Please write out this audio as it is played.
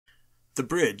The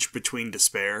bridge between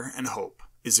despair and hope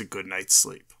is a good night's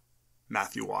sleep.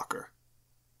 Matthew Walker.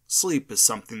 Sleep is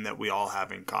something that we all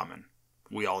have in common.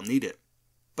 We all need it.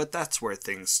 But that's where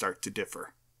things start to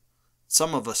differ.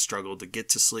 Some of us struggle to get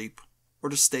to sleep or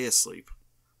to stay asleep,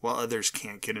 while others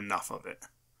can't get enough of it.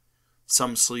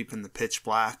 Some sleep in the pitch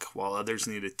black, while others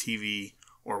need a TV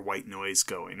or white noise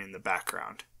going in the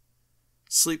background.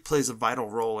 Sleep plays a vital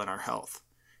role in our health,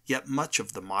 yet much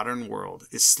of the modern world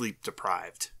is sleep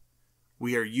deprived.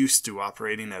 We are used to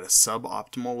operating at a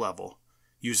suboptimal level,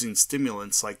 using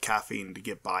stimulants like caffeine to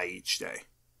get by each day.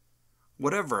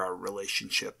 Whatever our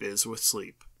relationship is with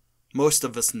sleep, most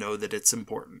of us know that it's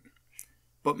important,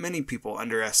 but many people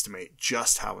underestimate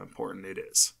just how important it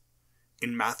is.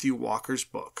 In Matthew Walker's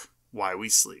book, Why We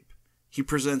Sleep, he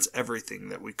presents everything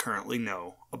that we currently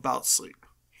know about sleep.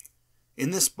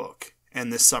 In this book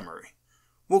and this summary,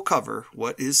 we'll cover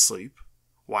what is sleep,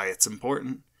 why it's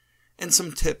important, and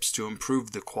some tips to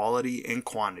improve the quality and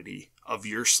quantity of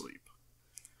your sleep.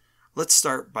 Let's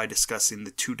start by discussing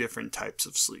the two different types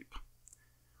of sleep.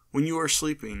 When you are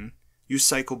sleeping, you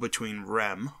cycle between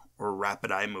REM, or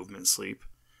rapid eye movement sleep,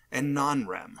 and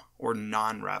non-REM, or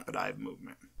non-rapid eye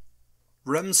movement.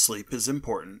 REM sleep is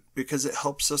important because it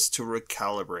helps us to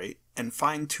recalibrate and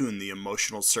fine-tune the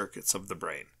emotional circuits of the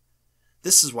brain.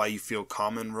 This is why you feel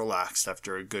calm and relaxed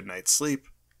after a good night's sleep,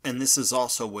 and this is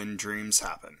also when dreams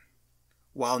happen.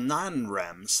 While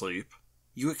non-REM sleep,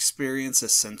 you experience a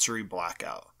sensory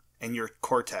blackout, and your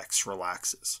cortex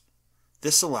relaxes.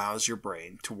 This allows your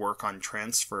brain to work on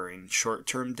transferring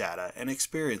short-term data and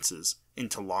experiences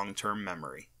into long-term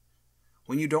memory.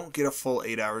 When you don't get a full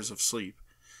 8 hours of sleep,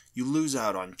 you lose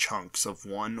out on chunks of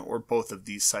one or both of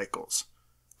these cycles,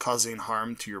 causing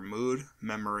harm to your mood,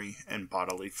 memory, and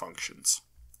bodily functions.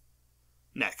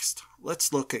 Next,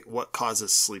 let's look at what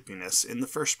causes sleepiness in the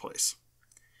first place.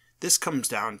 This comes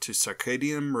down to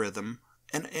circadian rhythm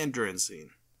and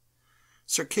adrenaline.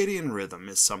 Circadian rhythm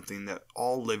is something that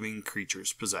all living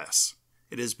creatures possess.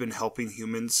 It has been helping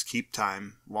humans keep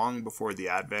time long before the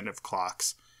advent of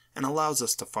clocks and allows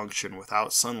us to function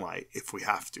without sunlight if we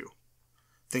have to.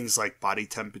 Things like body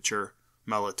temperature,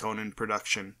 melatonin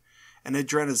production, and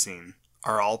adrenaline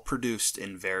are all produced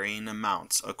in varying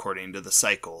amounts according to the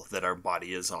cycle that our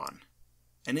body is on.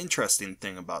 An interesting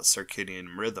thing about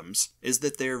circadian rhythms is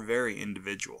that they are very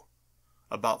individual.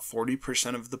 About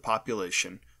 40% of the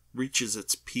population reaches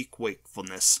its peak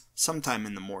wakefulness sometime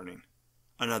in the morning.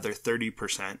 Another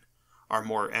 30% are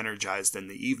more energized in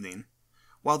the evening,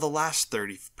 while the last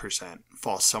 30%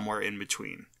 fall somewhere in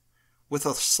between, with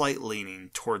a slight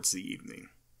leaning towards the evening.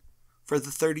 For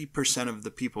the 30% of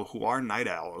the people who are night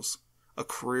owls, a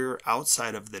career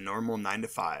outside of the normal 9 to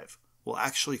 5 will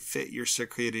actually fit your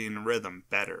circadian rhythm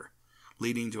better,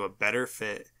 leading to a better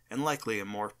fit and likely a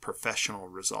more professional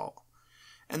result.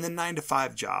 And the 9 to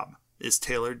 5 job is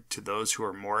tailored to those who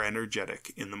are more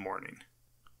energetic in the morning.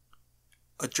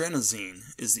 Adrenaline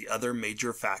is the other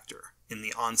major factor in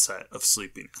the onset of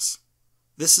sleepiness.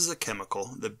 This is a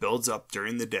chemical that builds up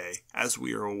during the day as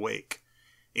we are awake.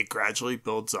 It gradually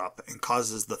builds up and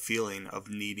causes the feeling of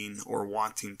needing or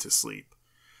wanting to sleep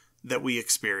that we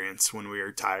experience when we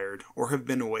are tired or have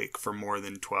been awake for more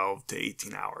than 12 to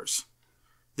 18 hours.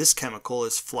 This chemical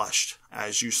is flushed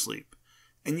as you sleep,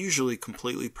 and usually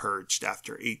completely purged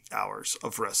after 8 hours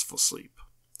of restful sleep.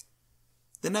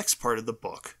 The next part of the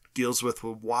book deals with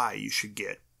why you should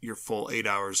get your full 8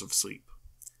 hours of sleep.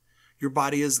 Your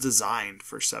body is designed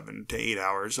for 7 to 8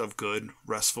 hours of good,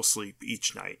 restful sleep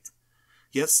each night.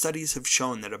 Yet studies have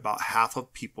shown that about half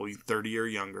of people 30 or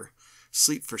younger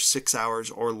sleep for 6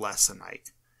 hours or less a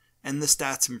night, and the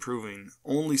stats improving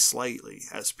only slightly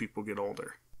as people get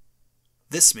older.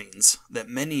 This means that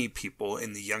many people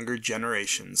in the younger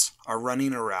generations are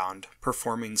running around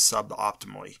performing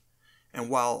suboptimally, and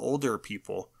while older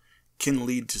people can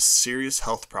lead to serious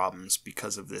health problems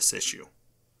because of this issue.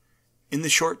 In the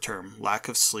short term, lack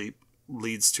of sleep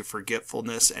leads to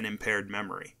forgetfulness and impaired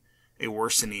memory, a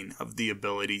worsening of the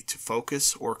ability to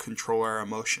focus or control our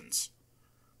emotions.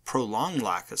 Prolonged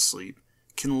lack of sleep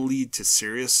can lead to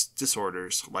serious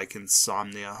disorders like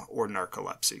insomnia or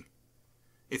narcolepsy.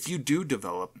 If you do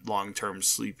develop long-term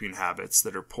sleeping habits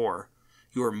that are poor,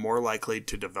 you are more likely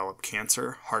to develop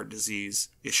cancer, heart disease,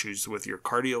 issues with your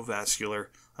cardiovascular,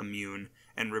 immune,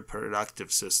 and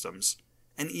reproductive systems,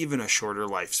 and even a shorter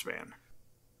lifespan.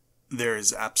 There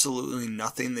is absolutely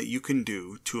nothing that you can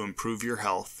do to improve your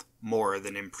health more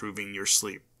than improving your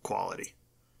sleep quality.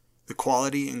 The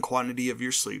quality and quantity of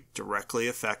your sleep directly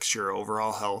affects your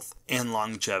overall health and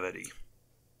longevity.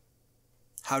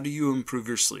 How do you improve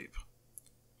your sleep?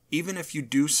 Even if you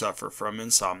do suffer from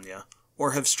insomnia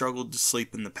or have struggled to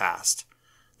sleep in the past,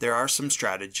 there are some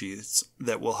strategies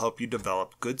that will help you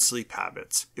develop good sleep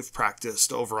habits if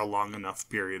practiced over a long enough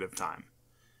period of time.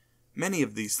 Many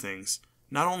of these things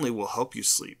not only will help you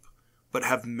sleep, but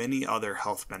have many other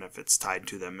health benefits tied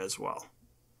to them as well.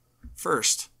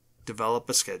 First, develop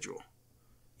a schedule.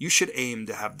 You should aim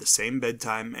to have the same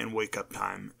bedtime and wake-up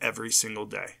time every single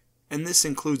day, and this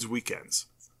includes weekends.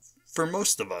 For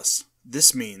most of us,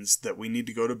 this means that we need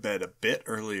to go to bed a bit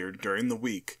earlier during the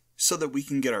week so that we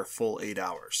can get our full 8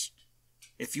 hours.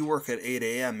 If you work at 8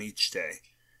 a.m. each day,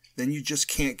 then you just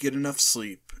can't get enough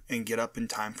sleep and get up in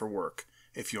time for work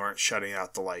if you aren't shutting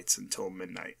out the lights until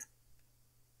midnight.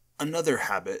 Another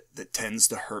habit that tends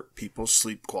to hurt people's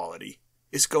sleep quality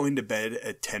is going to bed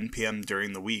at 10 p.m.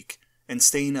 during the week and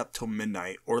staying up till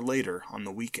midnight or later on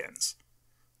the weekends.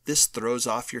 This throws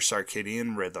off your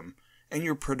circadian rhythm and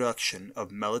your production of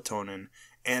melatonin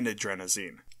and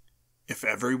adrenaline. If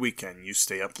every weekend you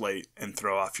stay up late and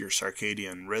throw off your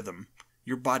circadian rhythm,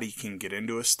 your body can get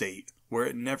into a state where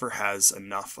it never has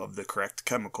enough of the correct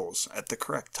chemicals at the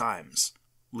correct times,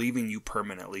 leaving you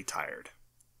permanently tired.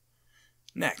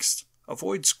 Next,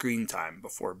 avoid screen time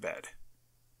before bed.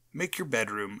 Make your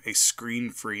bedroom a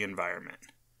screen-free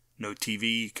environment. No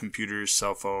TV, computers,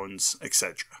 cell phones,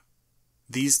 etc.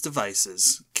 These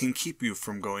devices can keep you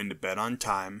from going to bed on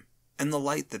time, and the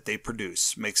light that they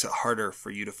produce makes it harder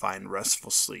for you to find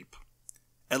restful sleep.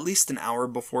 At least an hour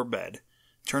before bed,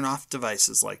 turn off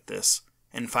devices like this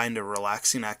and find a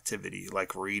relaxing activity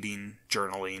like reading,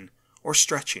 journaling, or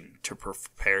stretching to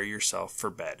prepare yourself for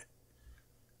bed.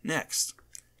 Next,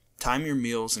 time your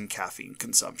meals and caffeine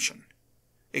consumption.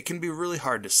 It can be really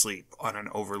hard to sleep on an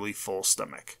overly full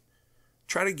stomach.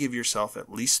 Try to give yourself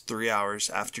at least 3 hours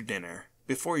after dinner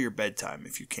before your bedtime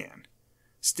if you can.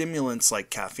 Stimulants like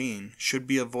caffeine should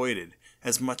be avoided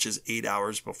as much as 8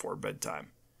 hours before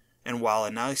bedtime. And while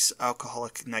a nice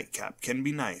alcoholic nightcap can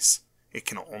be nice, it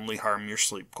can only harm your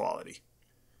sleep quality.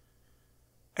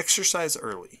 Exercise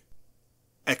early.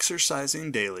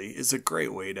 Exercising daily is a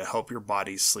great way to help your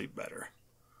body sleep better,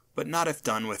 but not if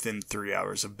done within 3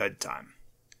 hours of bedtime.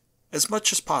 As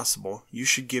much as possible, you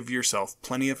should give yourself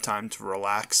plenty of time to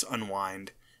relax,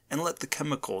 unwind, and let the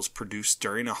chemicals produced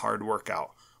during a hard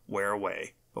workout wear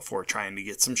away before trying to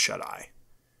get some shut-eye.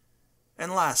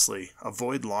 And lastly,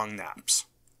 avoid long naps.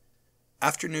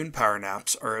 Afternoon power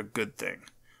naps are a good thing,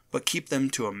 but keep them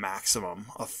to a maximum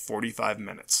of 45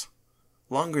 minutes.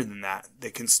 Longer than that,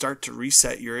 they can start to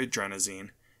reset your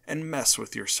adrenaline and mess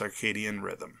with your circadian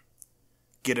rhythm.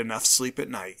 Get enough sleep at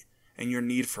night, and your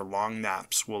need for long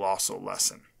naps will also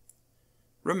lessen.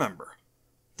 Remember,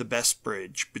 the best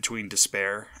bridge between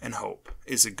despair and hope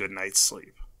is a good night's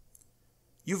sleep.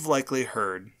 You've likely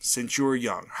heard since you were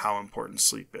young how important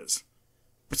sleep is,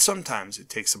 but sometimes it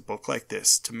takes a book like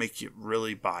this to make you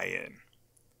really buy in.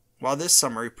 While this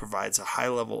summary provides a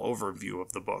high-level overview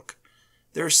of the book,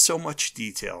 there is so much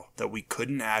detail that we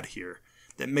couldn't add here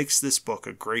that makes this book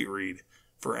a great read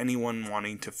for anyone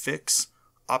wanting to fix,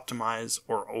 optimize,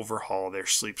 or overhaul their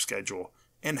sleep schedule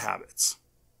and habits.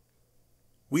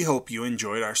 We hope you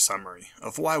enjoyed our summary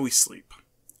of why we sleep.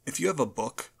 If you have a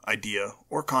book, idea,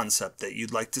 or concept that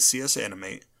you'd like to see us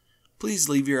animate, please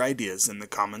leave your ideas in the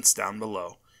comments down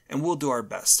below, and we'll do our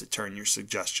best to turn your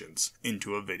suggestions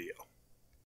into a video.